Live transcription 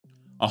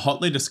a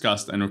hotly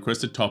discussed and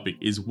requested topic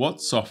is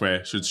what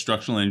software should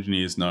structural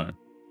engineers know?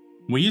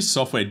 We use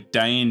software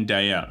day in,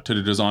 day out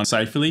to design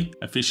safely,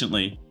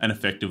 efficiently, and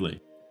effectively.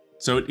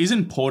 So it is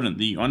important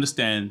that you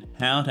understand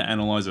how to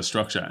analyze a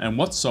structure and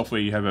what software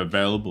you have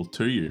available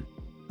to you.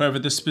 However,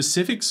 the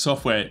specific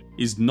software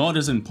is not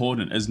as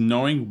important as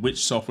knowing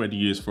which software to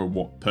use for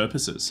what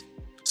purposes.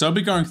 So I'll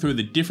be going through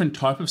the different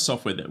type of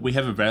software that we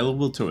have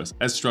available to us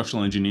as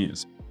structural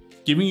engineers,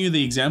 giving you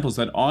the examples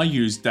that I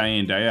use day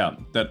in, day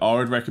out that I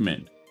would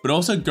recommend, but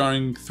also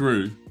going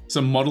through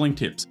some modeling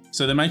tips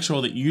so to make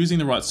sure that you're using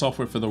the right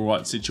software for the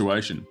right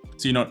situation,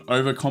 so you're not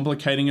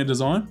overcomplicating a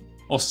design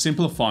or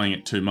simplifying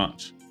it too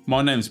much.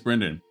 My name's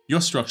Brendan,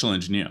 your structural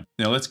engineer.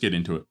 Now let's get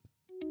into it.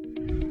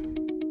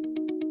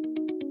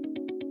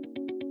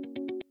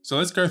 So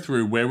let's go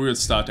through where we would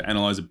start to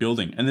analyze a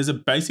building, and there's a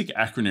basic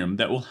acronym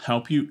that will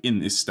help you in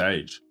this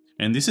stage,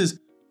 and this is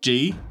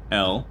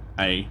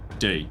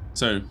GLAD.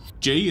 So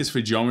G is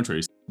for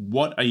geometry.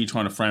 What are you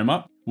trying to frame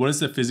up? What is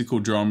the physical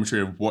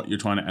geometry of what you're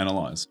trying to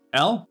analyze?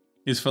 L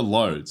is for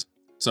loads.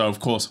 So of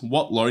course,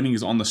 what loading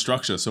is on the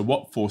structure? So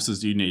what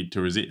forces do you need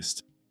to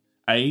resist?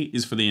 A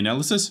is for the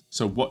analysis.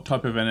 So what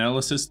type of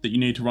analysis that you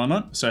need to run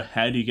on? So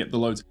how do you get the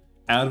loads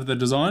out of the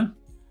design?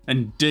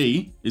 And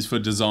D is for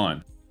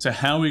design. So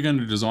how are we going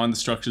to design the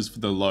structures for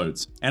the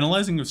loads?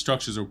 Analyzing of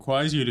structures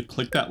requires you to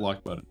click that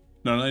like button.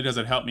 Not only does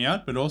it help me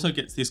out, but also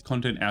gets this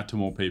content out to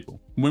more people.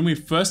 When we're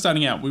first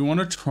starting out, we want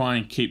to try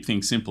and keep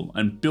things simple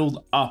and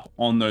build up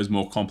on those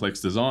more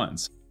complex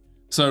designs.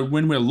 So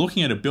when we're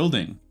looking at a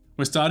building,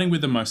 we're starting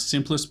with the most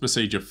simplest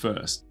procedure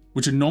first,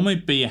 which would normally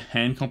be a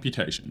hand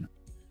computation.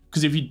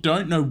 Because if you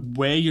don't know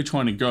where you're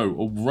trying to go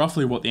or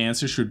roughly what the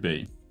answer should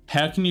be,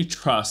 how can you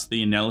trust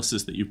the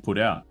analysis that you've put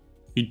out?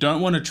 You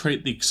don't want to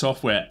treat the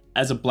software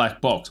as a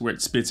black box where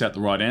it spits out the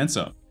right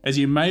answer, as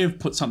you may have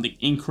put something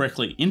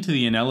incorrectly into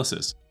the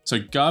analysis. So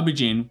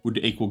garbage in would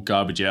equal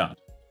garbage out.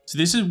 So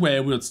this is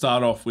where we would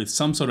start off with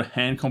some sort of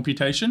hand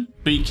computation,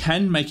 but you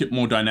can make it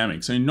more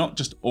dynamic. So you're not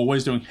just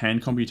always doing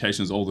hand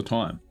computations all the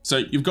time. So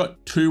you've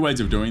got two ways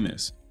of doing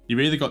this. You've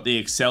either got the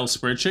Excel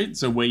spreadsheet,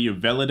 so where you've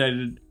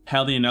validated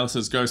how the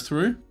analysis goes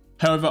through.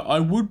 However, I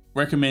would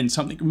recommend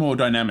something more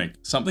dynamic,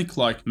 something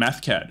like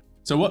MathCAD.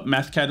 So what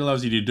MathCAD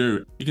allows you to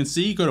do, you can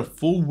see you've got a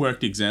full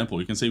worked example.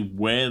 You can see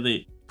where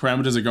the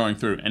parameters are going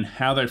through and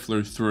how they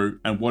flew through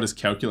and what is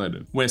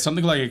calculated. Where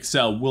something like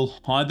Excel will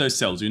hide those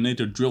cells. You need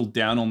to drill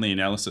down on the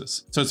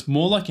analysis. So it's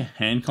more like a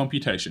hand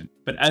computation,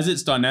 but as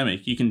it's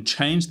dynamic, you can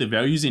change the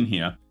values in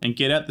here and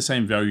get out the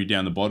same value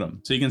down the bottom.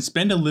 So you can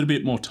spend a little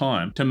bit more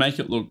time to make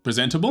it look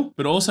presentable,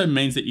 but also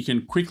means that you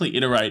can quickly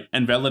iterate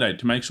and validate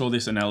to make sure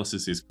this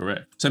analysis is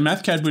correct. So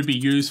MathCAD would be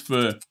used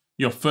for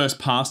your first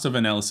pass of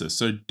analysis.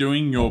 So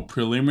doing your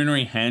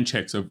preliminary hand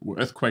checks of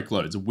earthquake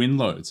loads, wind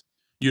loads.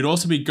 You'd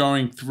also be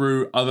going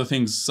through other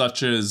things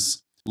such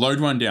as load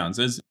rundowns.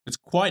 It's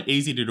quite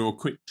easy to do a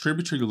quick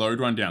tributary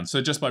load rundown.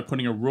 So just by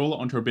putting a ruler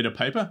onto a bit of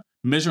paper,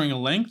 measuring a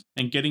length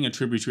and getting a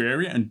tributary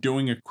area and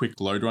doing a quick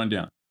load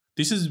rundown.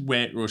 This is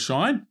where it will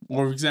shine.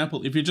 Or for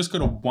example, if you just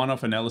got a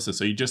one-off analysis,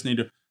 so you just need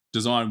to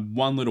design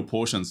one little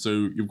portion.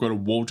 So you've got a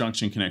wall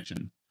junction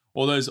connection.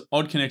 Or those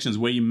odd connections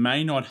where you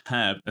may not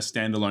have a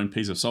standalone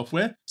piece of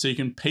software, so you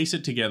can piece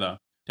it together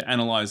to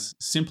analyze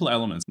simple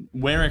elements.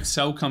 Where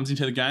Excel comes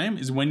into the game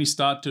is when you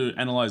start to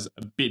analyze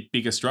a bit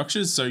bigger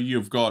structures. So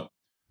you've got,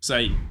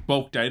 say,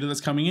 bulk data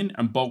that's coming in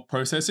and bulk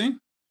processing.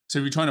 So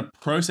if you're trying to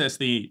process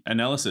the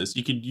analysis,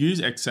 you could use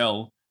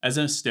Excel as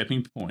a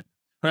stepping point.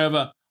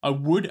 However, I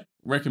would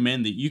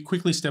recommend that you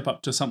quickly step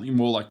up to something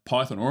more like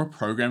Python or a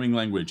programming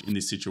language in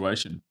this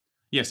situation.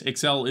 Yes,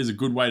 Excel is a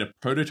good way to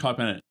prototype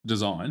a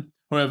design.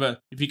 However,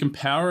 if you can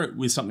power it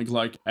with something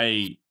like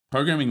a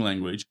programming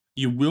language,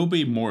 you will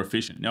be more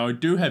efficient. Now, I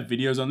do have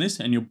videos on this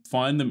and you'll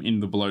find them in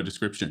the below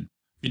description.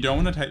 If you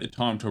don't want to take the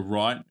time to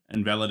write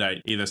and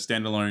validate either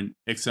standalone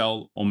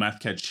Excel or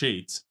MathCAD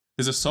sheets,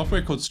 there's a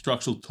software called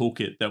Structural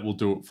ToolKit that will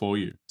do it for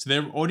you. So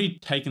they've already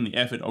taken the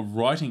effort of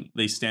writing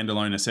these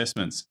standalone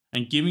assessments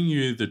and giving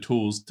you the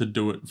tools to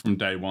do it from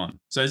day one.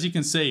 So as you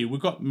can see, we've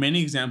got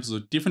many examples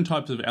of different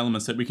types of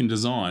elements that we can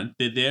design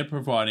that they're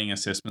providing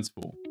assessments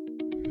for.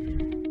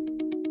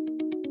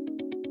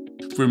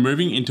 If we're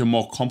moving into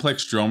more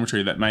complex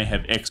geometry that may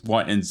have X,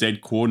 Y, and Z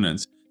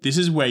coordinates, this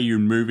is where you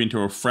move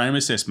into a frame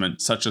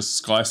assessment such as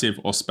SkySieve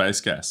or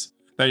Spacegass.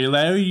 They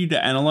allow you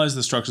to analyze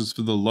the structures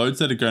for the loads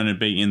that are going to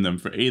be in them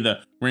for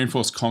either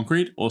reinforced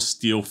concrete or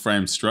steel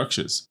frame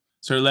structures.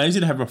 So it allows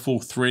you to have a full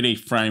 3D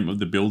frame of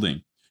the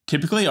building.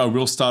 Typically, I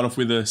will start off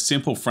with a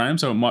simple frame,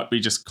 so it might be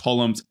just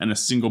columns and a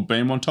single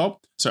beam on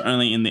top, so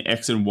only in the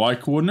X and Y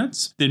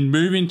coordinates, then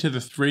move into the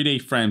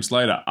 3D frames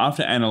later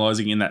after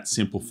analyzing in that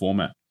simple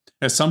format.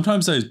 Now,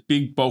 sometimes those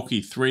big,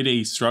 bulky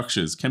 3D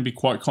structures can be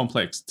quite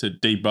complex to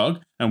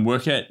debug and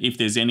work out if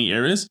there's any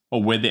errors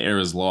or where the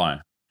errors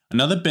lie.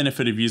 Another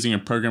benefit of using a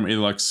program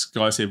either like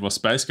SkySieve or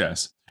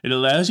Spacegass, it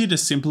allows you to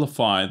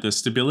simplify the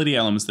stability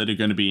elements that are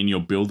going to be in your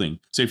building.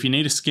 So if you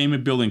need to scheme a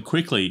building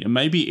quickly, it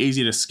may be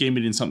easy to scheme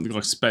it in something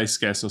like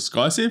Spacegass or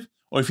SkySieve,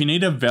 or if you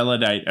need to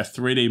validate a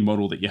 3D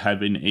model that you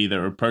have in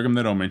either a program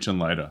that I'll mention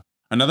later.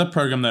 Another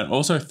program that I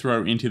also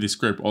throw into this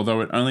group,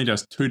 although it only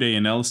does 2D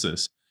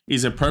analysis,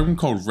 is a program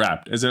called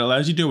Rapt, as it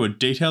allows you to do a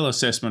detailed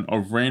assessment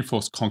of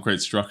reinforced concrete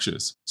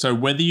structures. So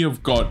whether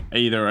you've got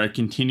either a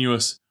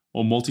continuous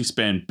or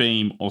multi-span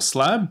beam or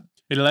slab,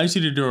 it allows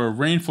you to do a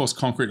reinforced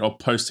concrete or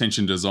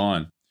post-tension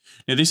design.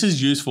 Now this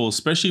is useful,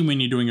 especially when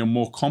you're doing a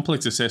more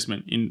complex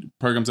assessment in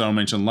programs that I'll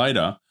mention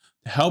later,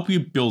 to help you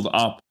build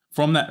up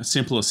from that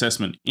simple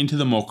assessment into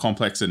the more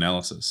complex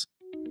analysis.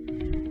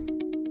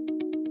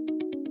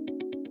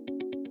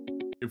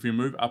 If we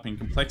move up in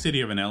complexity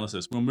of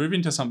analysis, we'll move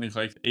into something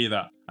like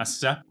either a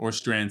SAP or a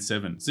strand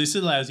 7. So this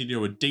allows you to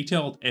do a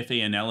detailed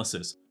FE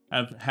analysis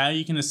of how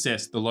you can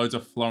assess the loads are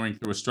flowing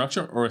through a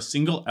structure or a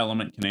single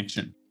element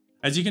connection,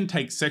 as you can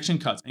take section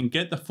cuts and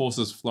get the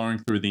forces flowing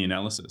through the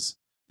analysis.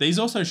 These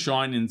also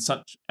shine in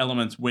such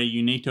elements where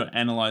you need to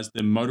analyze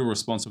the modal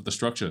response of the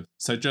structure.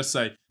 So just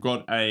say you've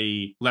got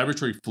a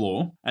laboratory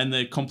floor and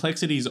the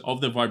complexities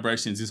of the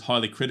vibrations is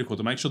highly critical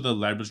to make sure the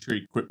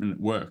laboratory equipment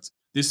works.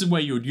 This is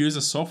where you would use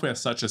a software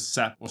such as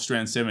SAP or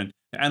Strand 7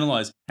 to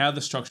analyze how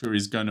the structure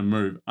is going to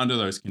move under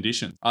those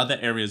conditions. Other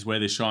areas where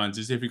this shines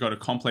is if you've got a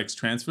complex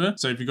transfer.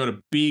 So if you've got a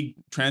big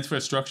transfer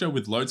structure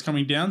with loads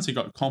coming down, so you've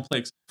got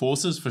complex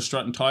forces for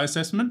strut and tie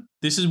assessment,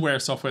 this is where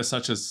software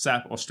such as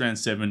SAP or Strand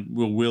 7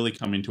 will really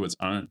come into its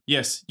own.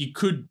 Yes, you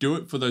could do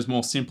it for those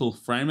more simple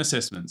frame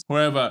assessments.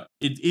 However,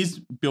 it is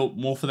built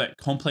more for that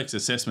complex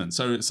assessment.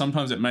 So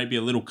sometimes it may be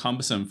a little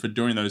cumbersome for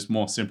doing those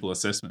more simple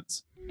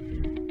assessments.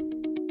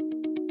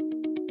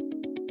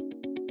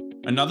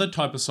 Another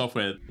type of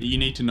software that you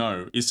need to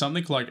know is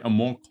something like a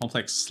more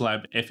complex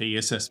slab FE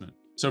assessment.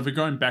 So if we're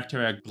going back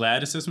to our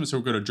GLAD assessment, so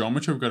we've got a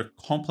geometry, we've got a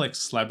complex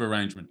slab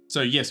arrangement.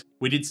 So yes,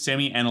 we did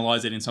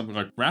semi-analyze it in something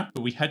like Rapt,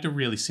 but we had to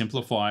really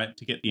simplify it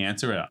to get the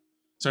answer out.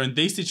 So in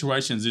these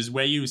situations is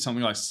where you use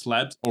something like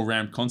Slabs or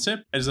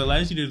RamConcept, as it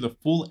allows you to do the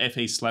full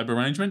FE slab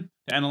arrangement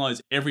to analyze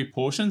every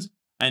portions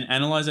and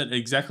analyze it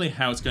exactly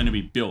how it's going to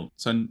be built.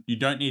 So you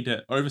don't need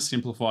to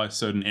oversimplify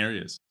certain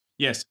areas.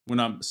 Yes, when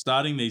I'm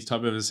starting these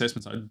type of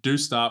assessments, I do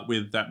start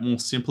with that more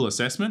simple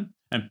assessment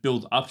and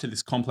build up to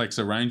this complex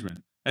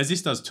arrangement, as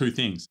this does two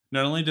things.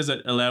 Not only does it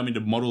allow me to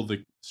model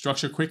the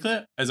structure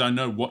quicker, as I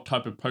know what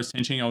type of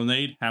post-tensioning I'll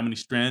need, how many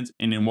strands,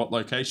 and in what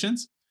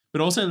locations,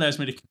 but also allows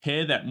me to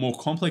compare that more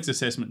complex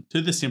assessment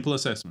to the simple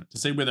assessment to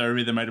see whether I've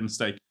either made a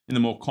mistake in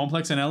the more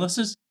complex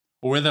analysis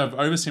or whether I've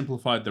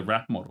oversimplified the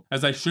Rapt model,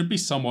 as they should be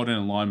somewhat in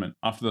alignment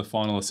after the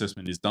final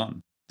assessment is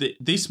done.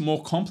 This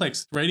more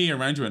complex 3D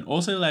arrangement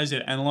also allows you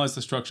to analyze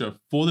the structure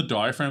for the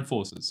diaphragm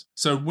forces.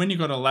 So when you've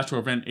got a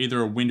lateral event,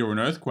 either a wind or an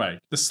earthquake,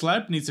 the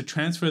slab needs to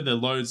transfer the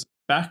loads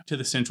back to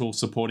the central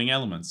supporting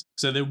elements.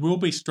 So there will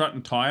be strut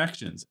and tie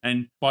actions.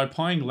 And by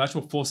applying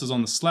lateral forces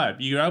on the slab,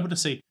 you're able to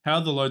see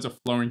how the loads are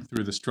flowing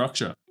through the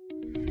structure.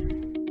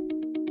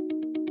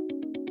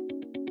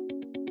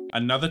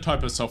 Another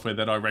type of software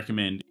that I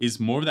recommend is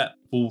more of that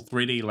full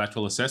 3D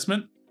lateral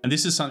assessment. And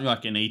this is something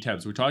like an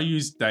Etabs, which I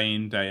use day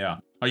in, day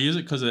out. I use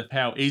it because of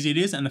how easy it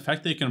is and the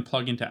fact that you can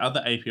plug into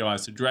other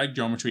APIs to drag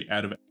geometry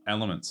out of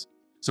elements.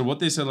 So what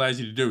this allows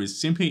you to do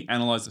is simply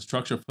analyze the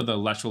structure for the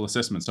lateral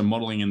assessment. So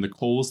modeling in the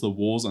cores, the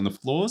walls, and the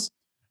floors,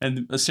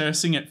 and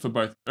assessing it for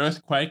both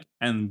earthquake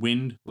and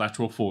wind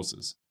lateral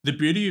forces. The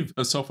beauty of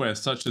a software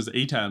such as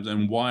Etabs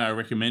and why I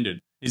recommend it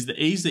is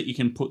the ease that you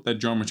can put that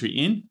geometry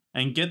in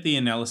and get the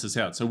analysis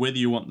out. So whether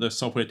you want the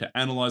software to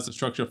analyze the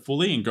structure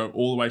fully and go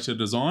all the way to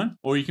design,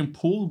 or you can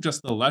pull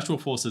just the lateral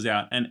forces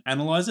out and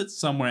analyze it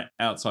somewhere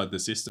outside the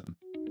system.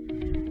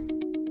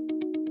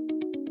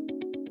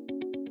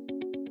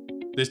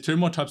 There's two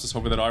more types of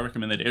software that I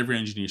recommend that every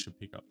engineer should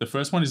pick up. The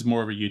first one is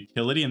more of a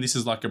utility, and this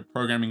is like a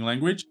programming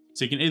language.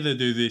 So you can either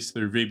do this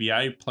through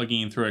VBA,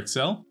 plugging in through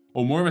Excel,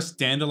 or more of a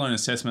standalone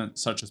assessment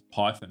such as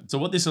Python. So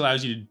what this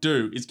allows you to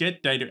do is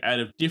get data out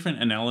of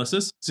different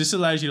analysis. So this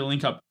allows you to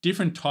link up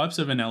different types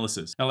of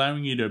analysis,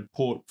 allowing you to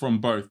port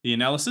from both the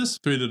analysis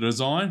through the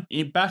design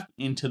back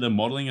into the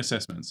modeling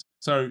assessments.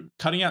 So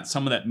cutting out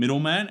some of that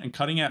middleman and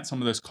cutting out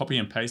some of those copy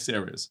and paste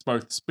areas,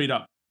 both speed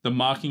up the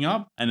marking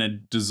up and a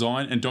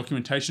design and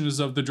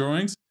documentations of the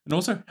drawings, and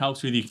also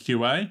helps with your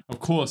QA. Of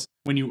course,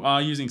 when you are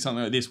using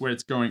something like this where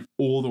it's going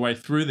all the way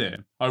through there,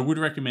 I would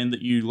recommend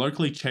that you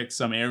locally check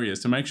some areas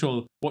to make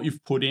sure what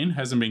you've put in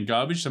hasn't been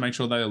garbage, to make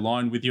sure they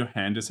align with your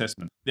hand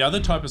assessment. The other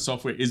type of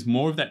software is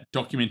more of that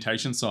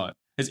documentation side,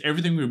 as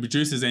everything we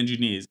produce as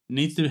engineers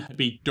needs to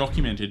be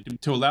documented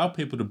to allow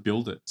people to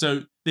build it.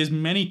 So there's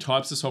many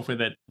types of software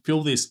that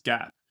fill this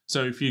gap.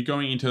 So if you're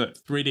going into that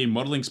 3D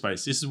modeling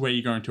space, this is where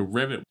you're going to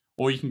Revit,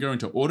 or you can go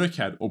into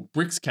AutoCAD or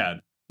BricsCAD.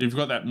 You've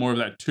got that more of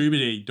that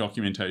 2D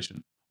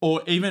documentation.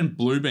 Or even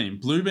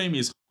Bluebeam. Bluebeam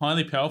is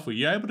highly powerful.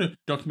 You're able to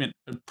document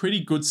a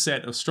pretty good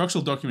set of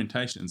structural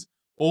documentations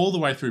all the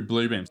way through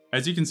Bluebeam.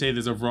 As you can see,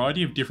 there's a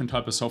variety of different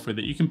types of software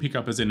that you can pick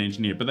up as an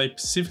engineer, but they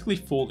specifically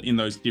fall in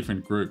those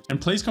different groups.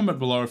 And please comment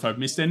below if I've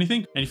missed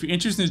anything. And if you're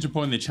interested in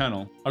supporting the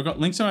channel, I've got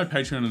links to my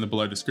Patreon in the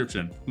below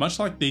description. Much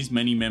like these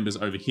many members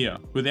over here,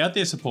 without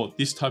their support,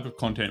 this type of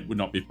content would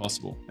not be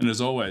possible. And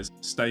as always,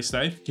 stay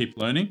safe, keep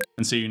learning,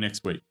 and see you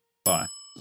next week. Bye.